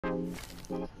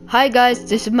Hi guys,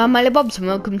 this is MadMaliBobz and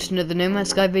welcome to another No Man's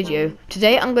Sky video.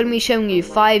 Today I'm going to be showing you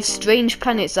 5 strange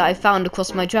planets that I found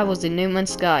across my travels in No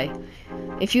Man's Sky.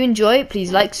 If you enjoy it,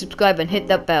 please like, subscribe and hit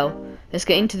that bell. Let's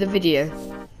get into the video.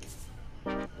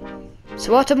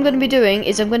 So what I'm going to be doing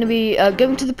is I'm going to be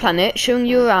going to the planet, showing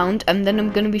you around, and then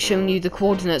I'm going to be showing you the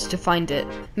coordinates to find it.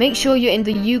 Make sure you're in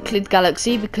the Euclid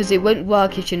galaxy because it won't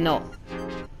work if you're not.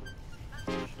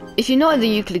 If you're not in the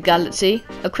Euclid galaxy,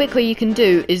 a quick way you can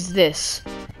do is this.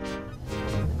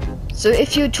 So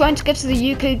if you're trying to get to the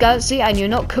Euclid galaxy and you're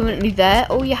not currently there,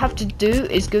 all you have to do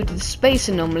is go to the space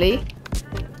anomaly,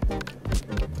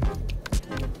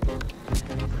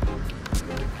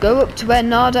 go up to where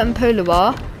Nada and Polar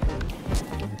are,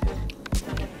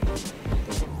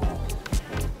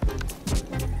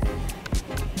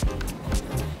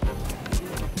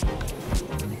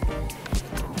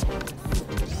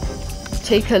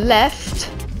 take a left,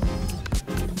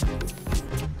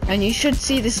 and you should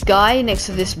see this guy next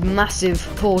to this massive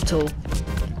portal.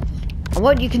 And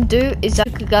what you can do is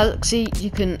at the galaxy,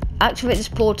 you can activate this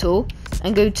portal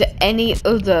and go to any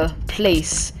other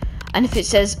place. And if it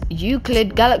says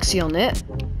Euclid Galaxy on it,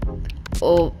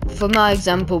 or for my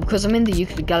example, because I'm in the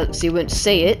Euclid Galaxy, I won't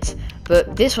say it,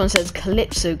 but this one says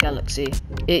Calypso Galaxy.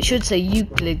 It should say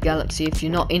Euclid Galaxy if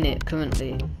you're not in it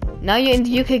currently. Now you're in the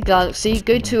Euclid Galaxy,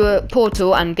 go to a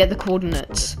portal and get the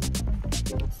coordinates.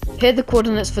 Here are the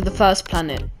coordinates for the first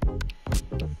planet.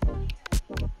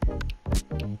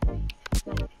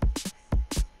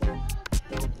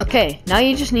 Okay, now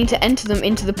you just need to enter them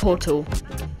into the portal.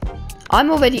 I'm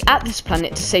already at this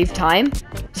planet to save time,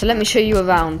 so let me show you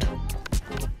around.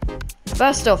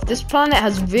 First off, this planet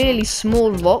has really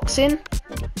small rocks in,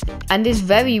 and is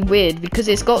very weird because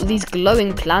it's got these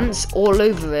glowing plants all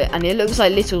over it, and it looks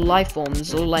like little life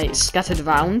forms all like scattered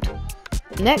around.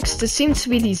 Next, there seems to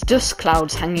be these dust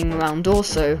clouds hanging around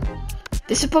also.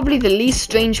 This is probably the least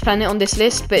strange planet on this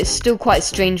list, but it's still quite a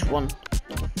strange one.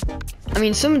 I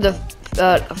mean, some of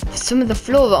the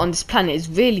flora on this planet is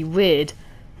really weird.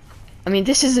 I mean,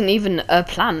 this isn't even a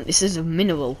plant, this is a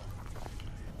mineral.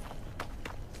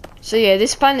 So yeah,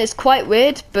 this planet is quite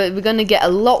weird, but we're gonna get a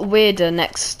lot weirder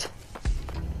next.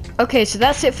 Okay, so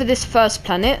that's it for this first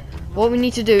planet. What we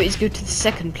need to do is go to the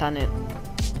second planet.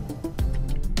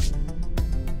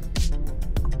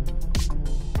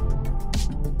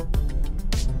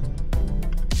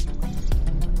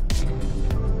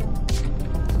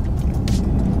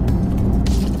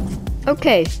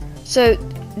 Okay, so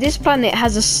this planet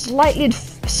has a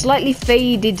slightly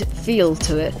faded feel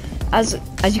to it. As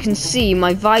you can see,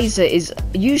 my visor is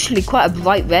usually quite a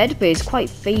bright red, but it's quite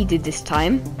faded this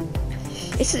time.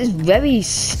 It's very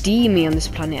steamy on this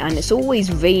planet, and it's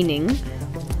always raining.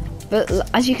 But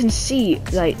as you can see,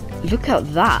 like, look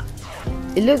at that.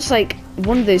 It looks like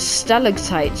one of those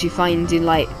stalactites you find in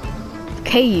like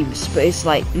caves, but it's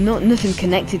like nothing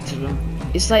connected to them.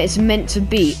 It's like it's meant to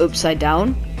be upside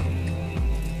down.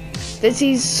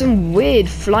 There's some weird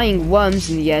flying worms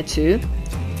in the air too.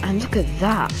 And look at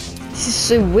that. This is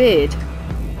so weird.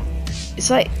 It's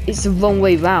like it's the wrong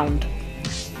way round.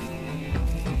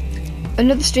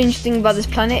 Another strange thing about this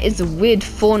planet is the weird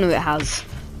fauna it has.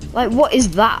 Like, what is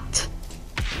that?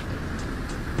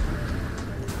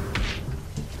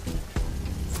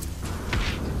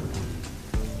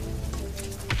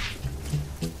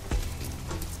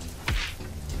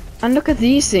 And look at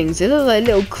these things, they look like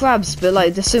little crabs, but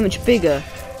like they're so much bigger.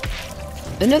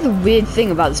 Another weird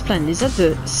thing about this planet is that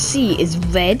the sea is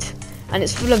red, and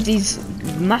it's full of these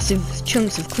massive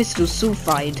chunks of crystal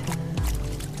sulfide.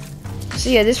 So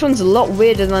yeah, this one's a lot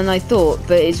weirder than I thought,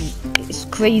 but it's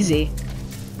crazy.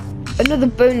 Another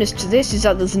bonus to this is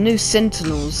that there's no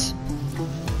sentinels.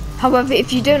 However,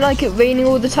 if you don't like it raining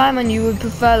all the time and you would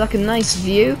prefer like a nice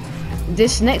view,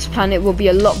 this next planet will be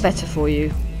a lot better for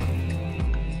you.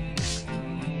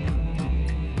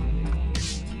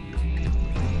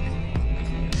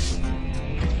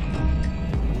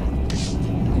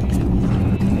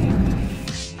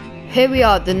 Here we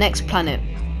are at the next planet.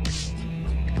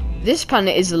 This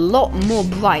planet is a lot more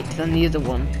bright than the other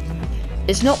one.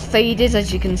 It's not faded,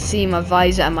 as you can see my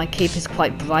visor and my cape is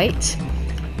quite bright.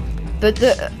 But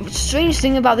the strange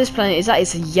thing about this planet is that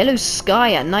it's a yellow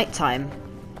sky at night time.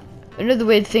 Another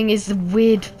weird thing is the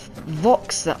weird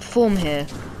rocks that form here.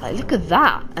 Like, look at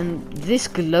that, and this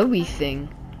glowy thing.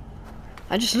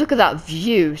 And just look at that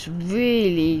view, it's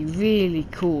really, really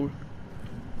cool.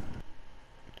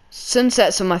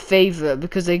 Sunsets are my favourite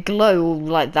because they glow all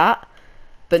like that,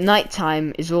 but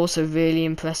nighttime is also really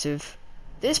impressive.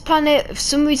 This planet, for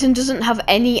some reason, doesn't have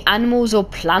any animals or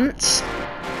plants,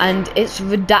 and it's a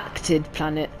redacted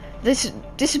planet. This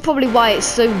is probably why it's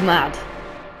so mad.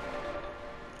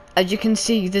 as you can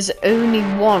see, there's only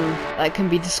one that can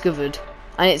be discovered,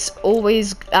 and it's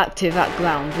always active at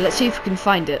ground. Let's see if we can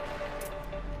find it.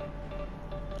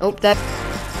 Oh, there.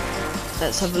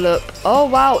 Let's have a look. Oh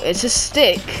wow, it's a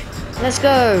stick. Let's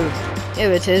go.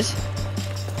 Here it is.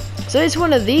 So it's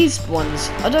one of these ones.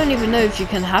 I don't even know if you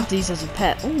can have these as a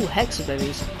pet. Ooh,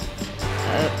 hexaberries.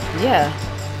 Yeah.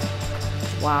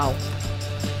 Wow.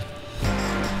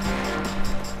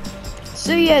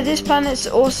 So yeah, this planet's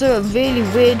also a really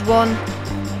weird one.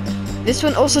 This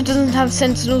one also doesn't have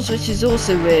sentinels, which is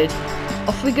also weird.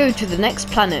 Off we go to the next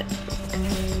planet.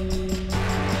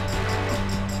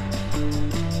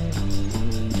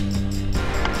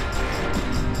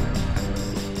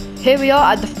 Here we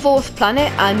are at the 4th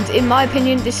planet, and in my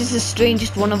opinion this is the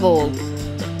strangest one of all.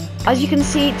 As you can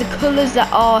see, the colours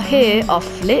that are here are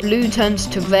flipped. Blue turns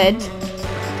to red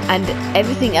and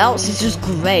everything else is just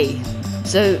grey.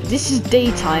 So this is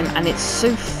daytime and it's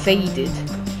so faded.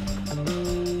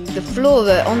 The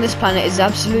flora on this planet is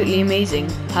absolutely amazing.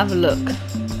 Have a look.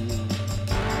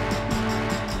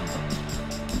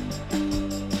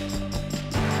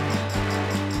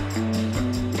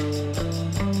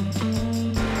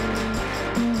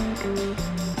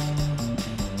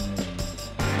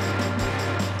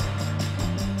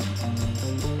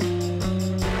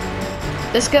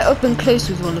 Let's get up and close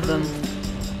with one of them.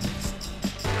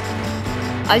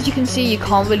 As you can see, you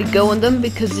can't really go on them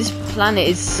because this planet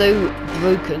is so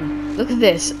broken. Look at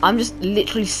this, I'm just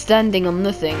literally standing on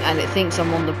nothing and it thinks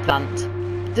I'm on the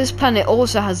plant. This planet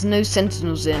also has no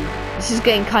sentinels in. This is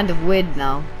getting kind of weird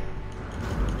now.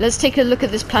 Let's take a look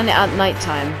at this planet at night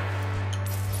time.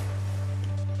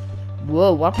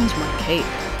 Whoa, what happened to my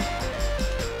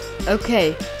cape?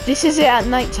 Okay, this is it at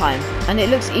night time and it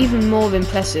looks even more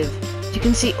impressive. You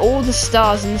can see all the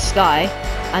stars in the sky,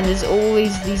 and there's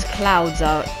always these clouds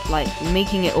out, like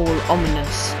making it all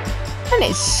ominous. And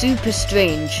it's super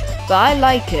strange, but I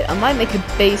like it. I might make a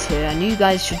base here, and you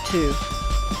guys should too.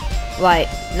 Right,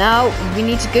 now we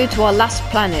need to go to our last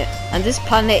planet, and this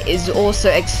planet is also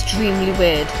extremely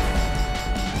weird.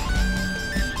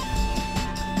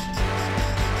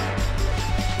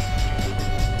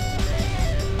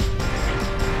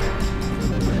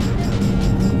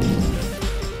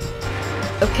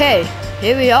 Okay,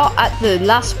 here we are at the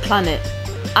last planet.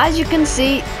 As you can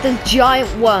see, there's giant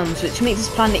worms, which makes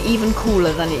this planet even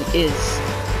cooler than it is.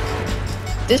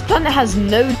 This planet has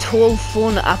no tall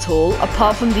fauna at all,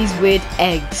 apart from these weird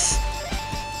eggs.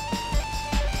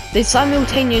 They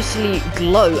simultaneously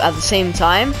glow at the same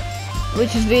time,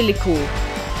 which is really cool.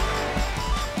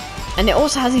 And it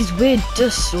also has these weird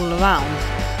dusts all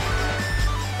around.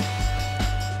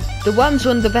 The worms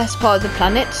were the best part of the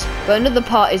planet, but another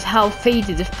part is how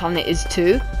faded this planet is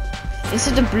too.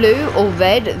 Instead of blue or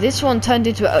red, this one turned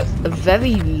into a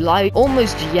very light,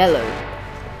 almost yellow.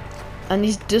 And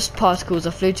these dust particles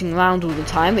are floating around all the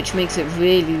time, which makes it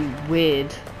really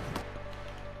weird.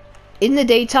 In the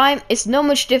daytime, it's not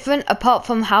much different apart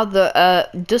from how the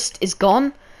dust is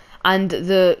gone and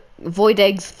the void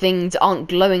egg things aren't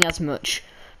glowing as much.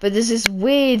 But there's this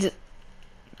weird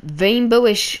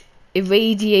rainbowish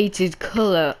irradiated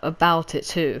colour about it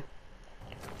too.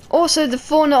 Also, the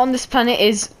fauna on this planet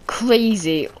is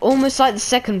crazy, almost like the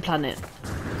second planet.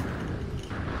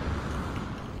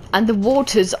 And the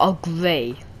waters are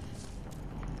grey.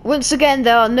 Once again,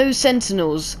 there are no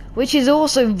sentinels, which is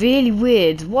also really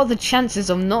weird. What are the chances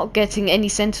of not getting any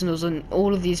sentinels on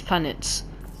all of these planets?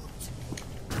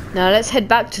 Now let's head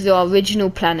back to our original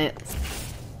planet.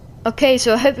 Okay,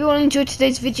 so I hope you all enjoyed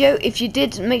today's video. If you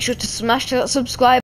did, make sure to smash that subscribe